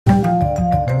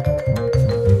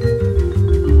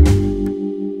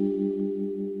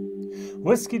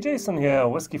WhiskyJason here,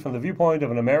 whiskey from the viewpoint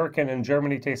of an American in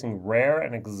Germany tasting rare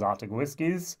and exotic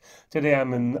whiskeys. Today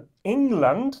I'm in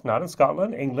England, not in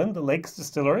Scotland, England, the Lakes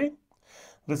Distillery.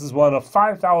 This is one of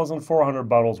 5,400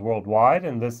 bottles worldwide,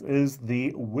 and this is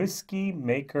the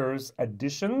Whiskymaker's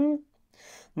edition.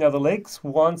 Now, the Lakes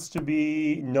wants to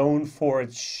be known for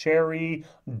its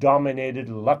sherry-dominated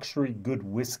luxury good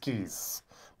whiskeys.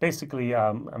 Basically,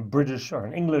 a British or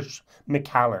an English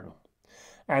Macallan.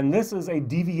 And this is a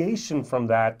deviation from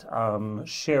that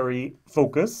sherry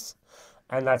focus,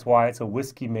 and that's why it's a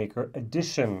Whiskymaker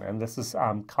edition. And this is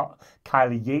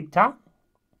Col-yate-a.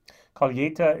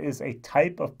 Col-yate-a is a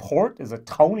type of port, is a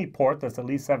Tawny Port that's at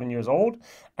least 7 years old,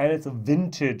 and it's a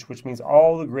vintage, which means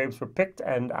all the grapes were picked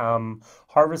and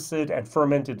harvested and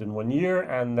fermented in 1 year,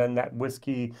 and then that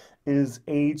whiskey is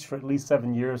aged for at least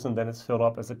 7 years, and then it's filled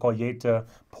up as a Colheita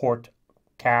Port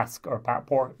cask or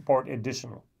port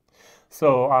edition.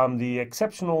 So the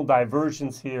exceptional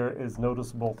diversions here is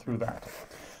noticeable through that.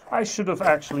 I should have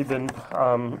actually been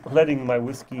letting my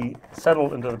whiskey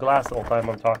settle into the glass the whole time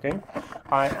I'm talking.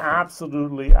 I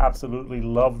absolutely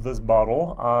love this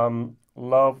bottle.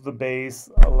 Love the base,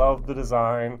 love the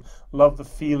design, love the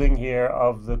feeling here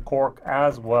of the cork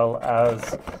as well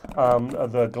as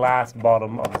the glass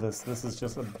bottom of this. This is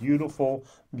just a beautiful,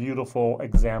 beautiful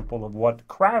example of what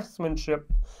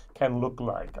craftsmanship can look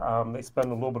like. They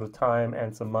spend a little bit of time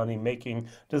and some money making,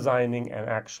 designing, and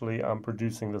actually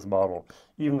producing this bottle.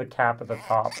 Even the cap at the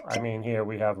top, I mean, here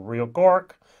we have real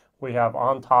cork. We have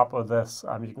on top of this,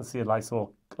 you can see a nice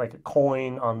little, like a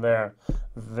coin on there.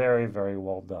 Very, very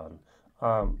well done.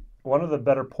 One of the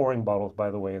better pouring bottles, by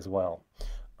the way, as well.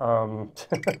 So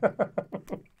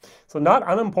not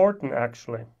unimportant,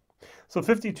 actually. So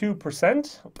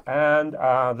 52%, and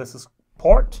this is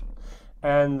port,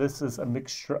 and this is a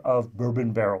mixture of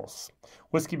bourbon barrels.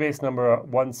 Whiskey base number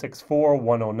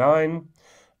 164109,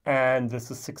 and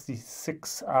this is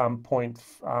 66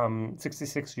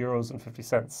 euros and 50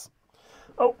 cents.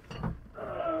 Oh.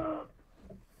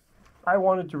 I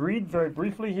wanted to read very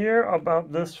briefly here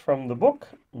about this from the book,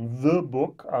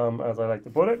 as I like to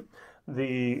put it,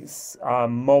 the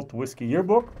Malt Whisky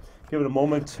Yearbook. Give it a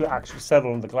moment to actually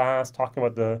settle in the glass, talking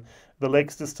about the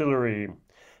Lakes Distillery.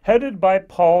 Headed by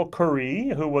Paul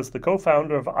Currie, who was the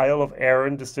co-founder of Isle of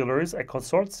Arran Distilleries, a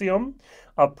consortium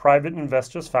of private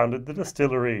investors founded the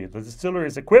distillery. The distillery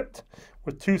is equipped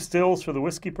with 2 stills for the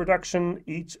whiskey production,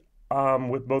 each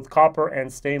with both copper and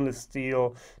stainless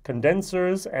steel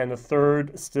condensers, and a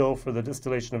 3rd still for the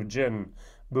distillation of gin.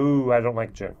 Boo, I don't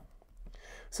like gin.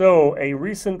 So, a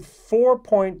recent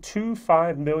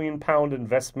 £4.25 million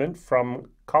investment from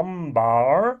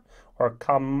Comhar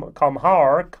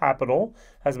Capital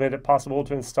has made it possible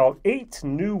to install 8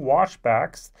 new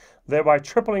washbacks, thereby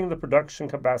tripling the production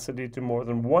capacity to more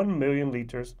than 1 million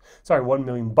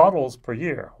bottles per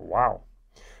year. Wow.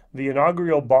 The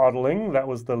inaugural bottling, that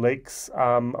was the Lakes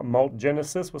Malt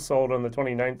Genesis, was sold on the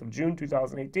 29th of June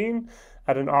 2018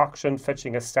 at an auction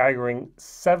fetching a staggering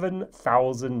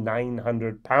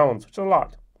 £7,900, which is a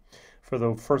lot for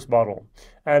the first bottle.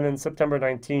 And in September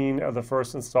 19, the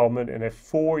first installment in a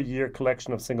 4-year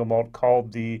collection of single malt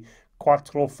called the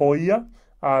Quattro Foglie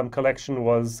collection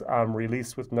was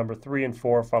released, with number 3 and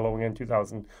 4 following in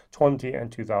 2020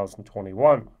 and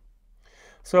 2021.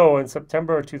 So, in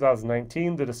September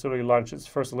 2019, the distillery launched its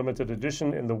first limited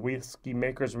edition in the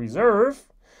Whiskymaker's Reserve.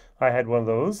 I had one of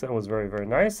those. That was very, very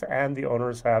nice. And the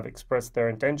owners have expressed their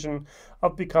intention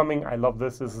of becoming, I love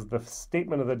this, this is the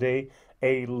statement of the day,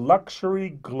 a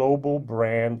luxury global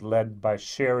brand led by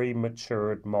sherry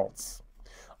matured malts.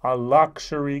 A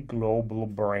luxury global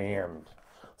brand.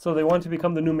 So they want to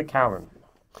become the new Macallan.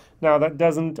 Now, that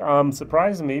doesn't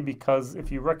surprise me, because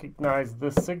if you recognize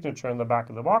this signature in the back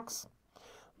of the box,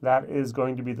 that is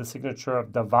going to be the signature of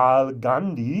Dhavall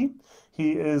Gandhi.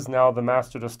 He is now the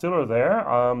master distiller there.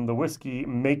 The whiskey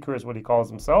maker is what he calls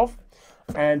himself.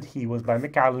 And he was by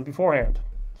Macallan beforehand.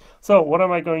 So what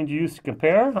am I going to use to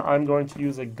compare? I'm going to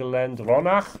use a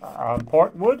Glendronach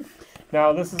Portwood.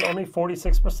 Now, this is only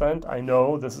 46%. I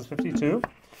know this is 52.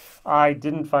 I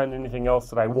didn't find anything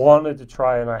else that I wanted to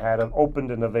try, and I had it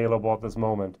opened and available at this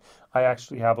moment. I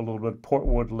actually have a little bit of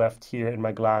Portwood left here in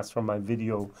my glass from my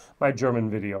video, my German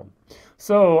video.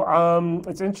 So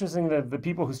it's interesting that the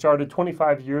people who started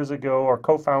 25 years ago or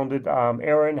co-founded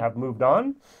Arran have moved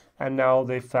on, and now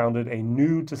they've founded a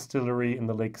new distillery in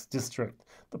the Lakes District.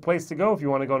 The place to go if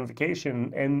you want to go on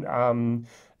vacation in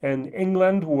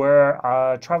England, where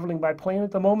traveling by plane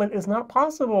at the moment is not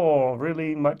possible,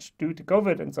 really much due to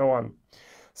COVID and so on.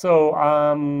 So,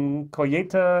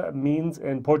 colheita means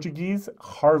in Portuguese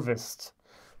harvest.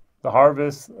 The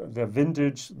harvest, the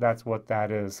vintage, that's what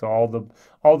that is. So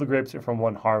all the grapes are from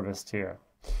one harvest here.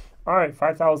 All right,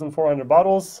 5,400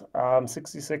 bottles,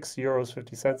 66 euros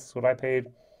 50 cents is what I paid.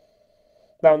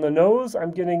 Now on the nose, I'm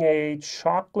getting a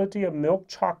chocolatey, a milk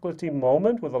chocolatey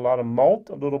moment with a lot of malt,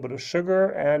 a little bit of sugar,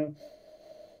 and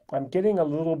I'm getting a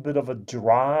little bit of a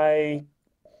dry,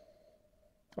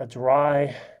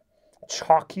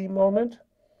 chalky moment.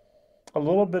 A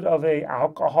little bit of a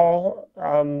alcohol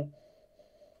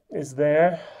is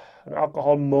there, an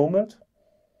alcohol moment.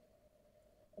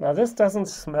 Now this doesn't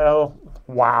smell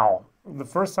wow. The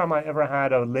first time I ever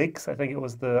had a Lakes, I think it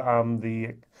was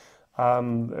it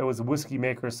was a whiskey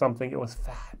maker or something. It was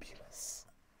fabulous.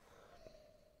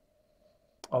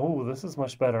 Oh, this is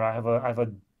much better. I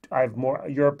have more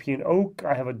European oak.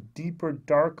 I have a deeper,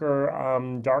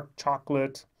 darker, dark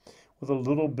chocolate with a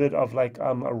little bit of like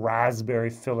a raspberry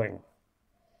filling.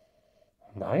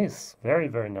 Nice, very,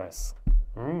 very nice.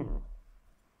 I'm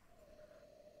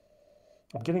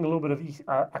getting a little bit of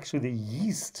actually the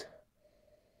yeast.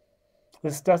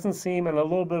 This doesn't seem, and a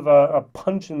little bit of a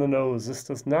punch in the nose. This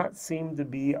does not seem to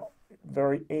be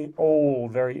very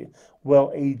old, very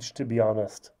well aged, to be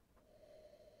honest.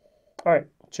 All right,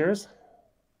 cheers.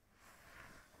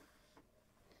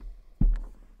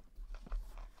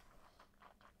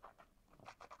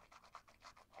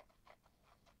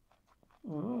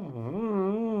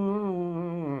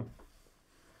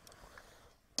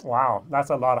 Wow,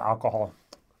 that's a lot of alcohol.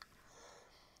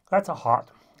 That's a hot.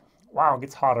 Wow, it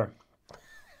gets hotter.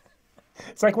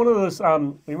 It's like one of those,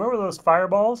 you remember those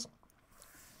fireballs?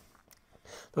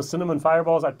 Those cinnamon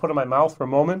fireballs I'd put in my mouth for a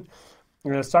moment.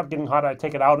 And it stopped getting hot, I'd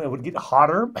take it out and it would get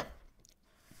hotter.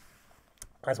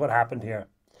 That's what happened here.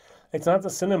 It's not the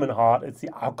cinnamon hot, it's the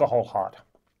alcohol hot.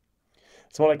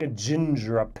 It's more like a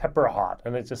ginger, a pepper hot.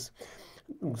 And it just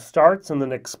starts and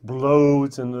then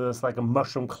explodes into this like a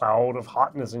mushroom cloud of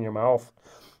hotness in your mouth.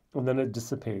 And then it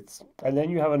dissipates. And then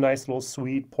you have a nice little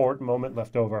sweet port moment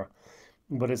left over.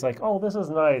 But it's like, oh, this is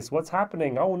nice. What's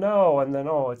happening? Oh, no. And then,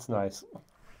 oh, it's nice.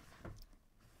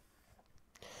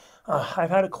 I've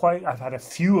had a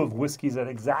few of whiskeys that are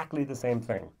exactly the same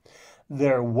thing.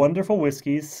 They're wonderful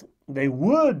whiskeys. They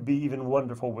would be even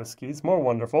wonderful whiskeys, more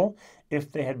wonderful,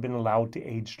 if they had been allowed to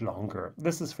age longer.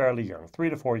 This is fairly young,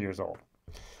 3 to 4 years old.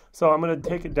 So I'm going to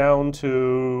take it down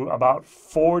to about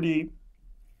 40.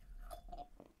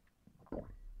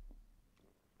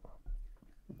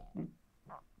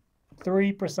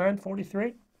 3%,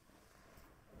 43.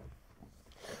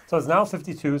 So it's now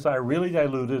 52, so I really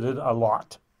diluted it a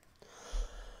lot.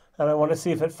 And I want to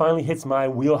see if it finally hits my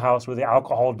wheelhouse where the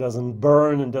alcohol doesn't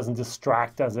burn and doesn't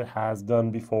distract as it has done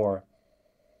before.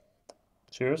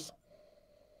 Cheers.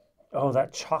 Oh,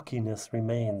 that chalkiness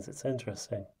remains. It's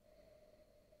interesting.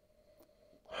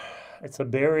 It's a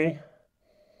berry.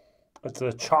 It's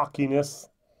a chalkiness.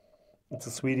 It's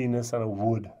a sweetiness and a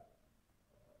wood.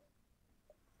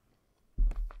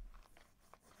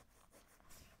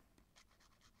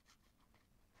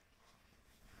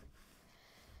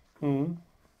 Mm.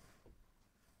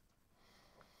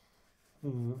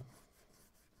 Mm.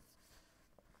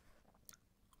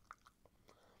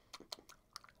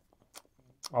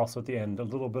 Also at the end, a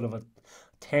little bit of a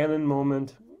tannin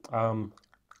moment,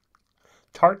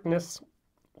 tartness,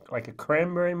 like a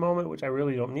cranberry moment, which I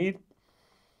really don't need.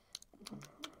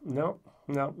 No,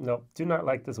 no, no, do not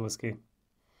like this whiskey.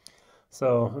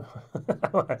 So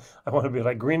I want to be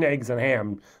like green eggs and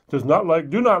ham. Do not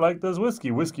like this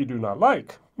whiskey. Whiskey do not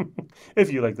like.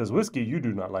 If you like this whiskey, you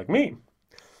do not like me.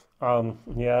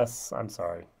 Yes, I'm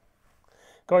sorry.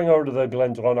 Going over to the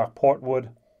Glendronach Portwood.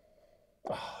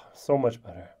 Oh, so much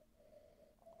better.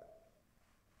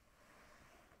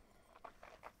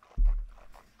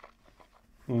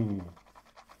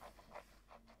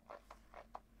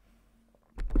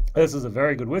 This is a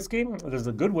very good whiskey. This is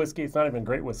a good whiskey. It's not even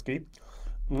great whiskey.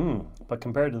 But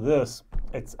compared to this,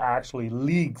 it's actually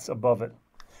leagues above it.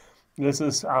 This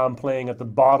is playing at the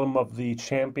bottom of the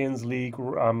Champions League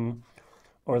or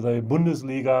the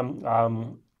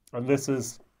Bundesliga. And this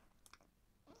is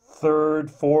third,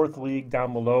 fourth league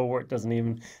down below where it doesn't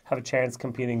even have a chance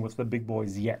competing with the big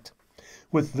boys yet.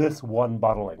 With this one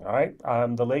bottling, all right?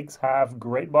 The Lakes have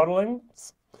great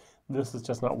bottlings. This is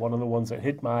just not one of the ones that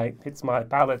hits my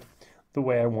palate the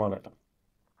way I want it.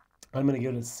 I'm going to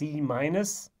give it a C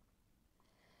minus.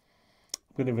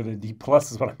 I'm going to give it a D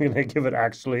plus is what I'm going to give it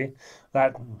actually.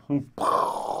 That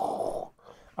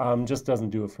just doesn't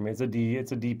do it for me. It's a D.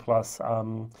 It's a D plus.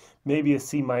 Maybe a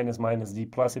C minus minus D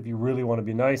plus if you really want to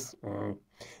be nice.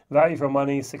 Value for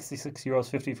money,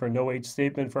 €66.50 for no age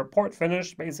statement for a port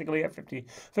finish, basically at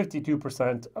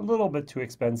 52%. A little bit too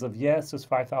expensive. Yes, there's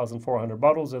 5,400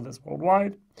 bottles of this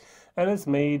worldwide. And it's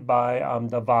made by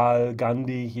Dhavall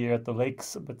Gandhi here at the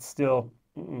Lakes, but still,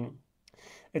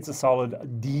 it's a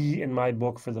solid D in my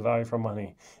book for the value for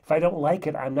money. If I don't like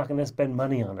it, I'm not going to spend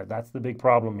money on it. That's the big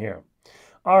problem here.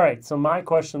 All right, so my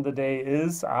question of the day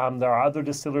is, there are other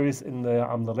distilleries in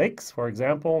the lakes, for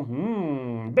example,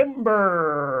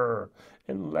 Bimber,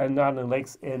 and not in the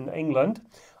lakes in England,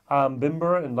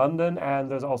 Bimber in London,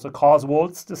 and there's also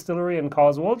Coswolds Distillery in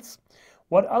Coswolds.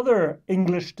 What other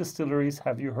English distilleries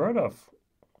have you heard of?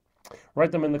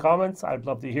 Write them in the comments. I'd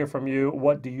love to hear from you.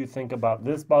 What do you think about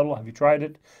this bottle? Have you tried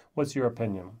it? What's your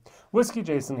opinion? Whiskey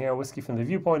Jason here, whiskey from the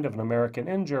viewpoint of an American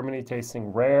in Germany,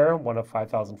 tasting rare, one of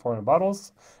 5,400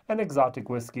 bottles, and exotic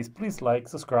whiskeys. Please like,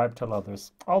 subscribe, tell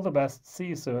others. All the best. See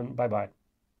you soon. Bye-bye.